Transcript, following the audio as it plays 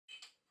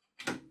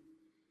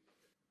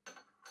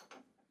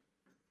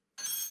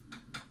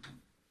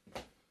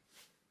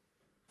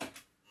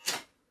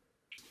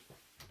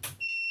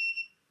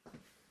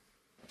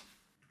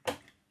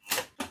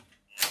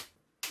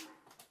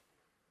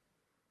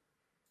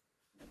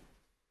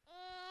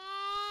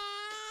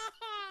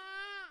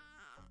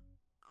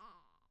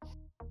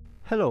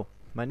Hello,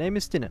 my name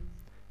is Tine.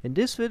 In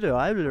this video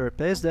I will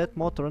replace that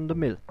motor on the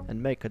mill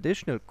and make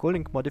additional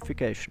cooling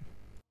modification.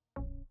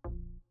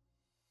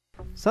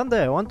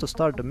 Someday I want to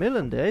start the mill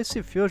and the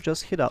AC fuse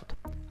just hit out.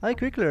 I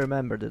quickly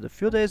remembered that a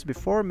few days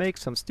before make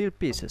some steel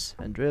pieces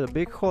and drill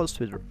big holes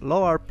with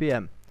low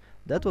RPM.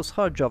 That was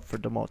hard job for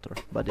the motor,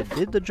 but it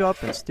did the job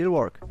and still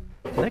work.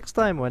 Next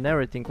time when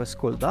everything was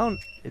cooled down,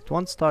 it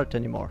won't start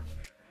anymore.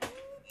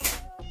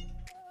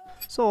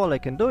 So all I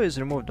can do is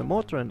remove the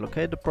motor and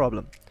locate the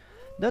problem.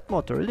 That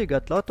motor really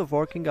got lot of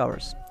working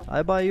hours.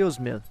 I buy a used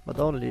mill, but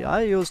only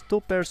I use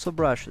 2 pairs of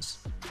brushes.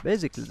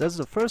 Basically that's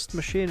the first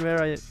machine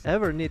where I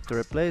ever need to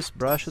replace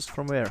brushes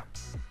from wear.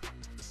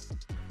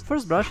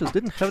 First brushes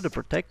didn't have the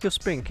protective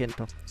spring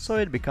into, so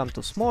it became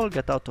too small,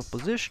 get out of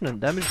position and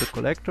damage the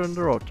collector and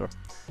the rotor.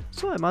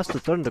 So I must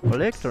return the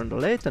collector on the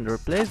lathe and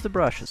replace the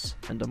brushes,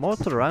 and the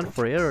motor ran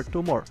for a year or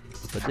two more,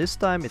 but this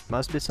time it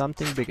must be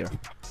something bigger.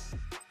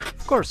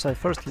 Of course, I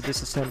firstly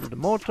disassembled the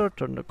motor,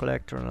 turned the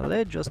collector on a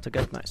lathe just to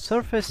get nice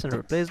surface and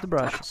replace the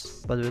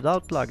brushes, but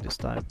without luck this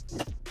time.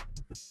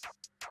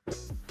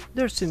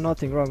 There's still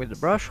nothing wrong with the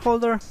brush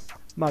holder,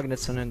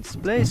 magnets are in its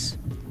place,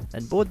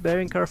 and both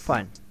bearings are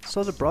fine,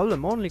 so the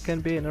problem only can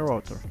be in a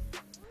rotor.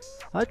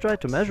 I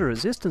tried to measure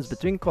resistance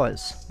between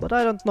coils, but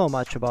I don't know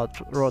much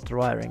about rotor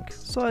wiring,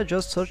 so I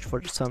just searched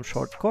for some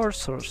short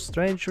course or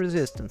strange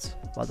resistance,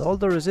 but all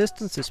the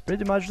resistance is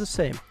pretty much the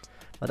same.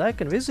 But I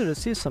can visually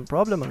see some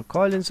problem on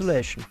coil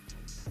insulation.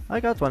 I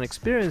got one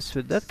experience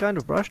with that kind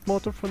of brushed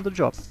motor from the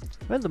job.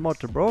 When the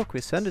motor broke, we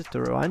sent it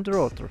to rewind the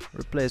rotor,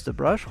 replace the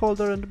brush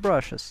holder and the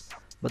brushes,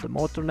 but the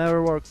motor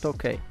never worked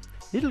okay.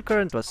 Needle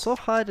current was so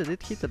high that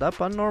it heated up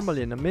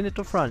unnormally in a minute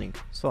of running,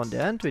 so in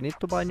the end we need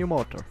to buy a new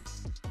motor.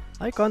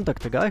 I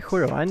contact a guy who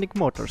rewinding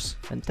motors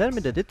and tell me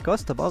that it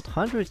cost about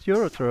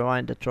 €100 to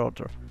rewind that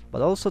rotor,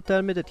 but also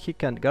tell me that he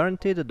can't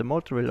guarantee that the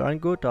motor will run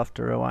good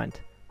after rewind.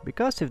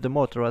 Because if the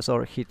motor was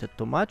overheated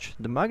too much,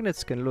 the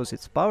magnets can lose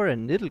its power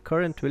and needle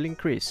current will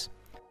increase.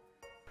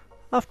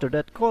 After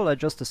that call I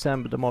just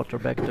assembled the motor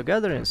back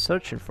together and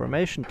search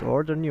information to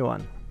order new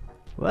one.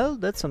 Well,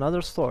 that's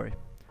another story.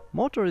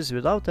 Motor is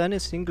without any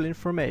single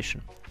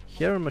information.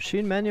 Here on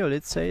machine manual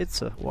it says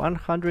it's a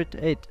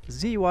 108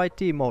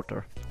 ZYT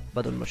motor,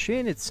 but on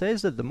machine it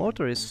says that the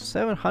motor is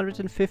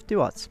 750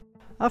 watts.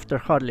 After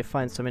hardly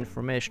find some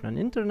information on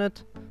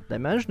internet,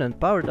 dimension and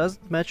power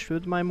doesn't match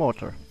with my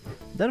motor.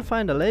 Then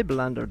find a label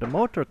under the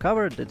motor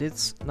cover that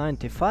it's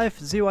 95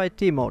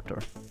 ZYT motor.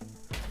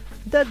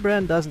 That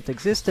brand doesn't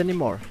exist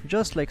anymore,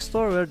 just like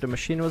store where the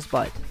machine was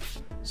bought.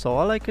 So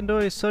all I can do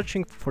is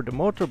searching for the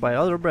motor by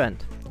other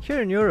brand.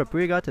 Here in Europe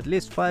we got at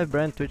least 5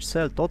 brands which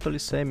sell totally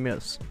same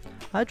mills.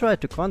 I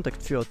tried to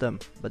contact few of them,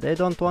 but they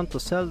don't want to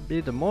sell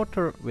me the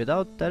motor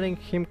without telling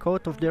him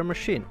code of their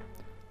machine.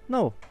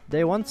 No,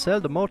 they won't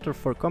sell the motor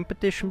for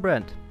competition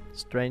brand.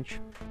 Strange.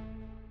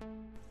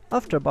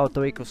 After about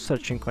a week of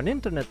searching on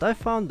internet I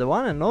found the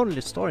one and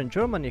only store in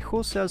Germany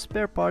who sells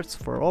spare parts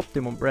for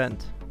Optimum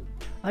brand.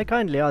 I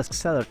kindly asked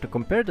seller to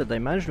compare the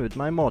dimension with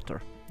my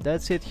motor.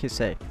 That's it, he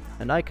say,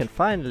 and I can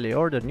finally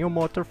order new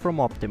motor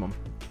from Optimum.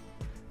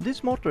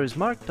 This motor is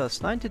marked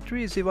as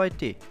 93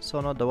 ZYT,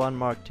 so not the one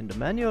marked in the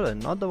manual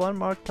and not the one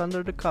marked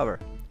under the cover,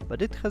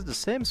 but it has the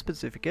same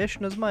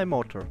specification as my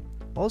motor.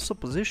 Also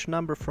position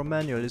number from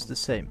manual is the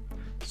same.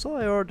 So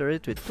I ordered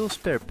it with 2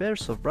 spare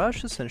pairs of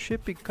brushes and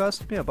shipping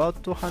cost me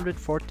about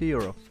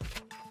 €240.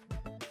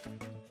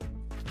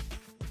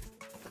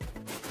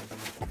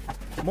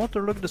 The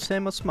motor looked the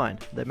same as mine,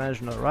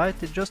 dimension alright,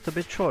 it's just a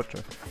bit shorter,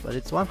 but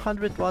it's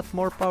 100 watt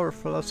more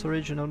powerful as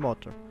original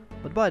motor.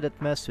 But by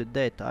that mess with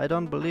data, I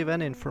don't believe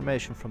any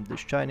information from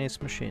this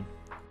Chinese machine.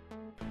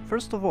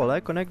 First of all I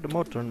connect the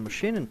motor on the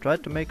machine and try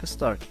to make a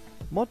start.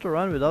 Motor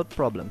run without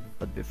problem,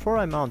 but before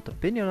I mount a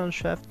pinion on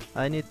shaft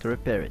I need to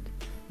repair it.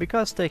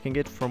 Because taking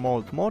it from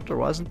old motor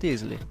wasn't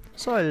easily,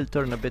 so I'll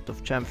turn a bit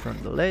of chamfer on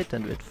the lathe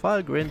and with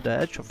file grind the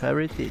edge of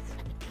every teeth.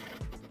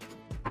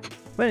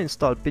 When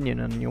install pinion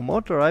on a new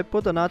motor I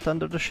put a nut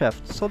under the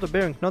shaft, so the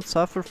bearing not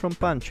suffer from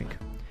punching.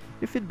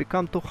 If it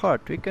become too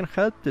hard we can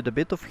help with a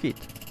bit of heat,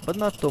 but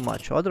not too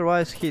much,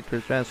 otherwise heat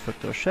will transfer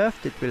to a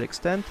shaft, it will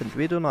extend and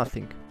we do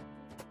nothing.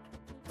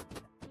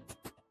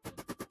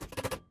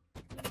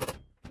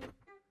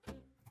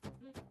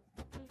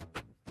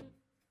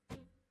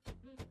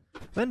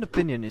 When the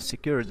pinion is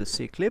secured with the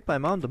C-clip I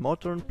mount the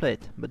motor on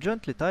plate, but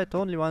gently tight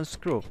only one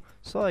screw,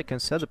 so I can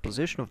set the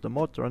position of the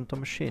motor on the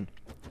machine.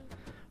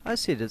 I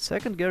see that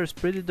second gear is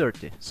pretty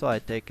dirty, so I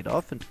take it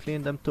off and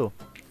clean them too.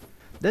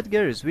 That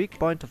gear is weak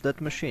point of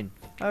that machine.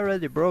 I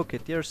already broke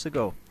it years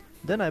ago.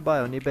 Then I buy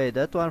on eBay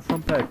that one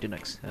from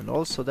Pertinax and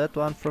also that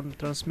one from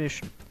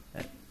transmission.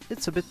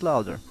 It's a bit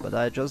louder, but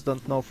I just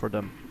don't know for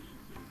them.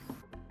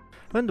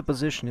 When the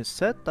position is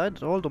set, I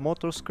tighten all the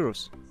motor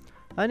screws.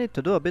 I need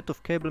to do a bit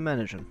of cable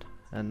management,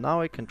 and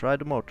now I can try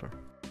the motor.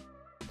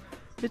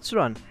 It's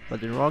run,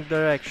 but in wrong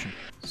direction,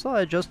 so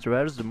I just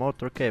reverse the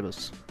motor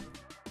cables.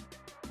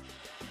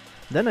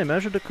 Then I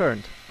measure the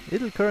current.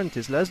 Needle current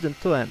is less than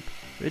 2 amp,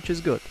 which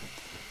is good.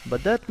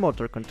 But that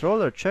motor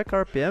controller checks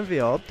RPM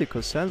via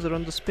optical sensor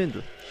on the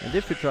spindle, and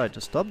if you try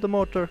to stop the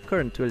motor,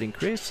 current will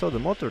increase, so the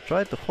motor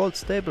tries to hold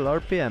stable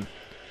RPM.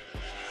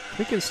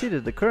 We can see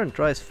that the current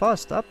rises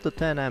fast up to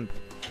 10 amp.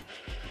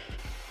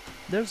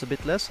 There's a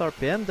bit less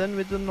RPM than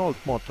with an old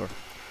motor.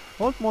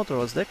 Old motor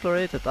was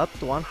declared up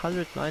to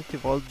 190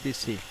 volt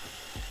DC.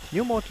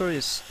 New motor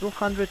is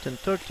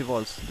 230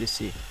 volts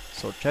DC,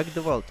 so check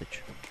the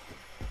voltage.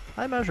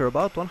 I measure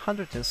about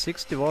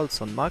 160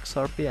 volts on max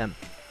RPM.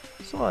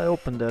 So I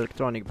open the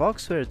electronic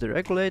box where is the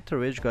regulator,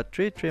 which got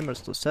 3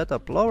 trimmers to set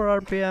up lower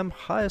RPM,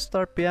 highest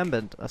RPM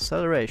and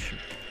acceleration.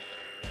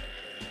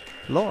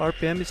 Low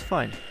RPM is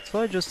fine,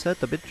 so I just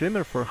set a bit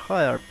trimmer for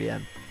high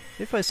RPM.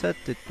 If I set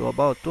it to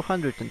about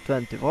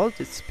 220 volts,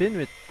 it spins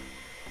with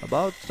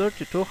about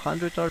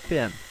 3200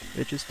 RPM,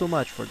 which is too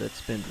much for that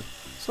spindle.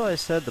 So I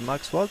set the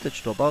max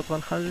voltage to about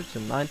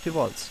 190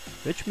 volts,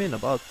 which means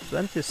about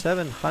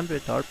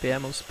 2700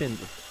 RPM on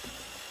spindle.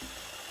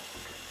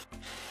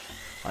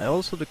 I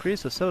also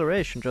decrease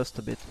acceleration just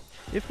a bit.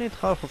 If need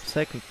half of a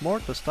second more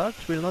to start,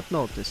 will not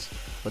notice,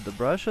 but the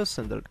brushes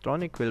and the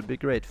electronic will be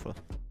grateful.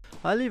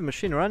 I leave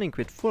machine running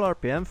with full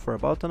RPM for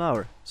about an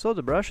hour, so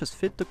the brushes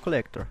fit the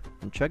collector,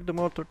 and check the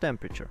motor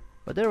temperature.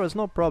 But there was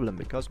no problem,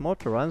 because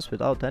motor runs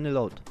without any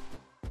load.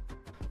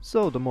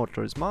 So the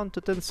motor is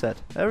mounted and set,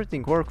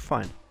 everything worked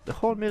fine. The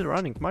whole mill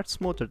running much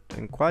smoother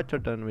and quieter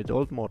than with the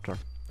old motor.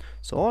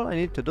 So all I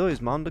need to do is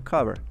mount the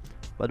cover.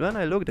 But when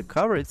I look the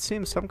cover, it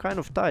seems some kind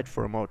of tight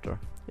for a motor.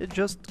 It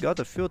just got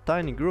a few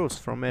tiny grooves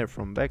from air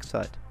from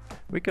backside.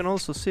 We can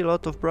also see a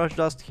lot of brush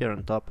dust here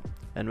on top.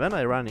 And when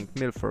I running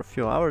mill for a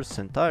few hours,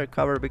 the entire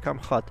cover become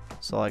hot,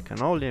 so I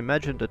can only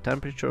imagine the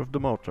temperature of the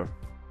motor.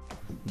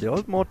 The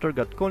old motor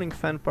got cooling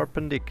fan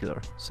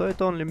perpendicular, so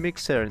it only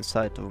mix air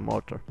inside of the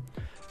motor.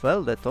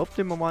 Well, that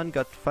optimum one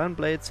got fan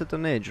blades at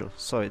an angle,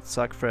 so it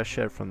suck fresh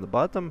air from the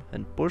bottom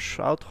and push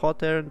out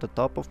hot air in the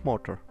top of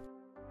motor.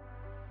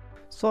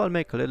 So I'll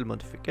make a little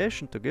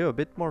modification to give a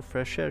bit more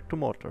fresh air to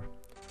motor.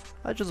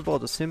 I just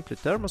bought a simple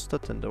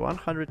thermostat and a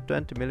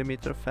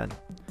 120mm fan.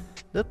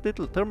 That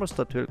little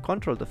thermostat will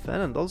control the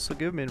fan and also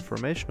give me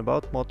information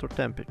about motor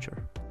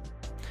temperature.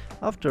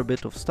 After a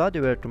bit of study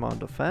where to mount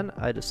the fan,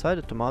 I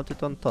decided to mount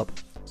it on top,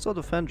 so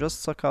the fan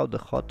just suck out the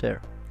hot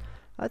air.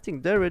 I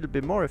think there will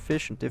be more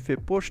efficient if we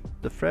push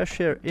the fresh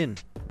air in,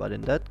 but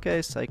in that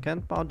case I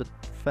can't mount the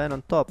fan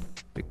on top,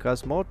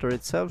 because motor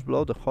itself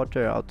blow the hot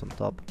air out on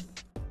top.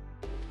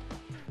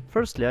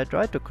 Firstly, I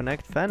try to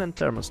connect fan and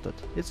thermostat.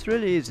 It's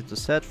really easy to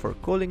set for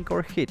cooling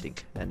or heating,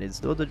 and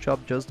it's do the job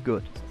just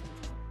good.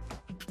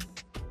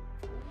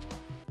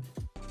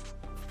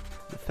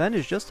 The fan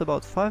is just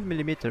about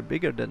 5mm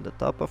bigger than the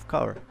top of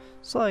cover,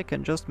 so I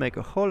can just make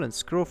a hole and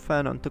screw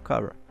fan onto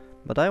cover.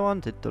 But I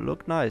want it to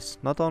look nice,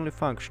 not only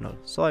functional,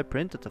 so I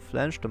printed a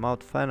flange to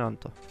mount fan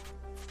onto.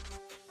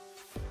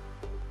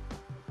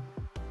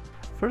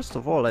 First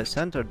of all, I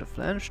center the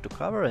flange to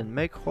cover and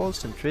make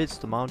holes and threads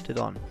to mount it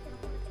on.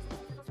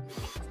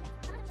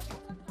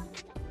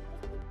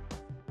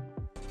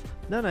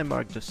 Then I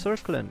mark the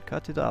circle and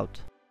cut it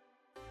out.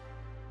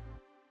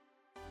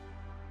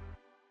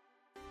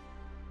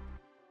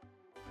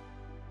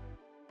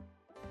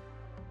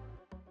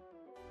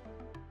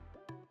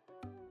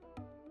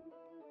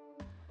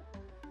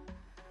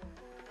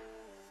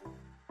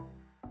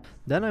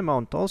 Then I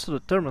mount also the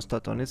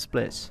thermostat on its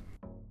place.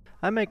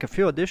 I make a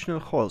few additional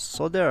holes,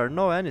 so there are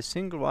no any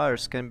single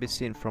wires can be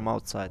seen from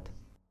outside.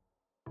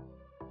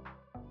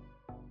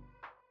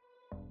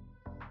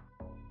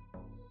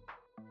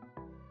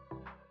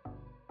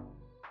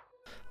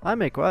 I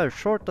make wires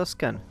short as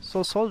can,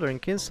 so soldering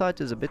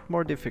inside is a bit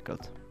more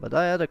difficult, but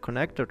I add a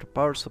connector to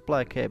power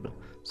supply cable,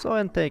 so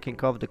when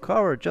taking off the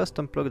cover just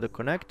unplug the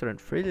connector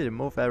and freely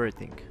remove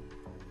everything.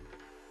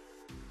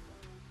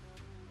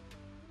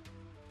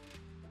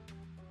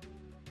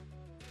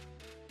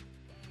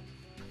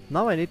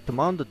 Now I need to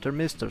mount the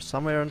thermistor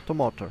somewhere onto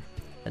motor,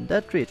 and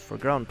that thread for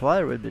ground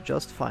wire will be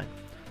just fine.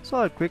 So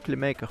I'll quickly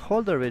make a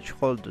holder which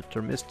holds the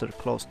thermistor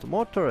close to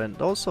motor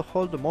and also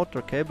hold the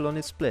motor cable on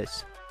its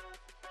place.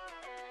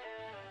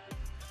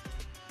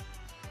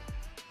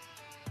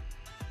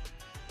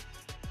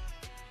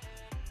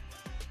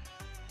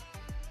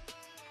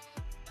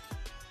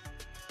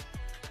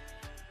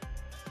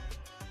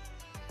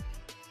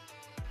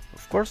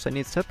 Of course I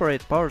need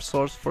separate power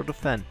source for the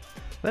fan.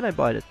 When I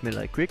buy that mill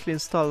I quickly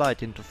install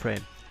light into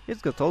frame.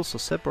 It's got also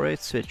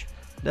separate switch.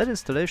 That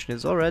installation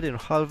is already in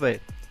halfway,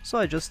 so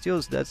I just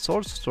use that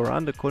source to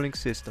run the cooling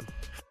system.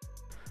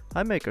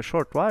 I make a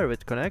short wire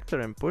with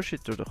connector and push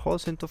it through the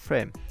holes into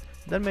frame,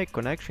 then make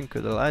connection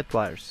to the light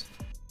wires.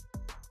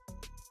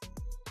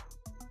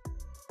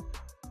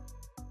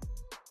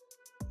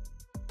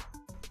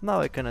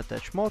 Now I can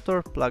attach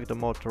motor, plug the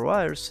motor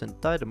wires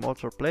and tie the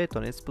motor plate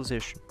on its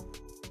position.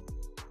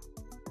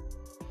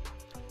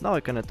 Now I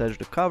can attach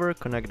the cover,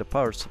 connect the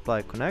power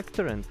supply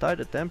connector and tie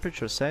the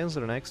temperature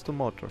sensor next to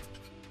motor.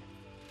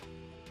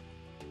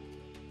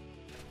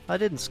 I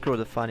didn't screw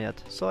the fan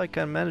yet, so I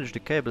can manage the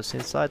cables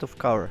inside of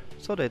cover,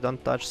 so they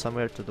don't touch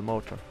somewhere to the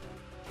motor.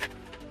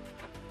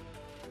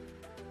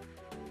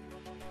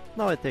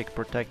 Now I take a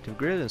protective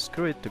grill and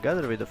screw it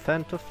together with a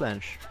fan to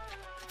flange.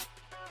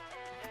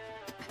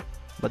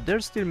 But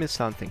there's still miss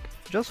something.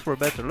 Just for a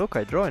better look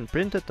I draw and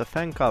printed a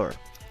fan cover.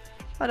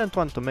 I don't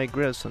want to make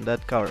grills on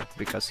that cover,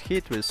 because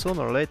heat will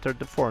sooner or later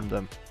deform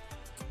them.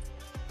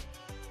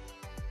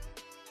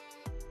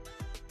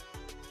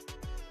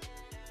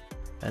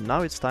 And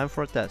now it's time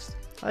for a test.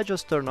 I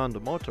just turn on the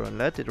motor and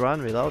let it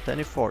run without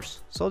any force,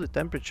 so the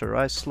temperature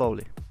rises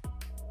slowly.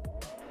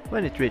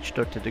 When it reached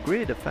 30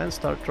 degrees, the fan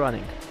starts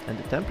running, and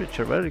the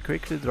temperature very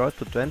quickly dropped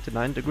to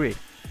 29 degrees,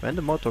 when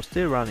the motor is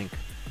still running.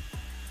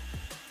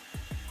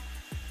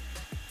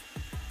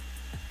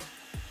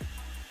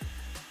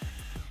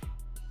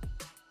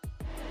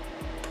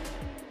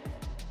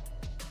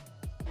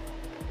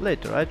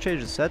 Later I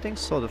changed the settings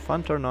so the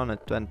fan turn on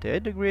at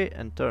 28 degrees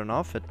and turn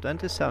off at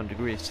 27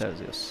 degrees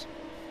Celsius.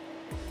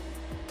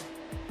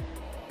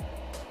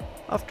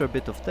 After a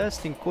bit of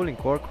testing, cooling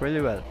worked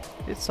really well.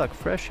 It sucked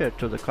fresh air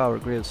to the cover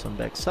grills on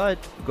back side,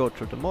 go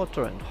through the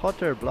motor and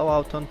hot air blow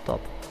out on top.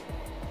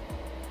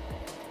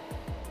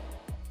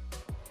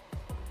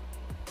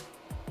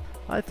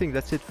 I think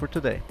that's it for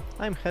today.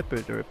 I'm happy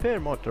with the repair,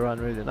 motor ran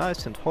really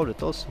nice, and hope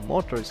that also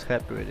motor is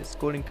happy with its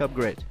cooling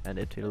upgrade and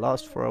it will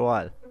last for a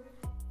while.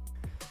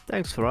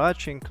 Thanks for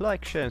watching,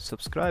 like, share and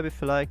subscribe if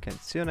you like, and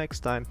see you next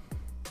time.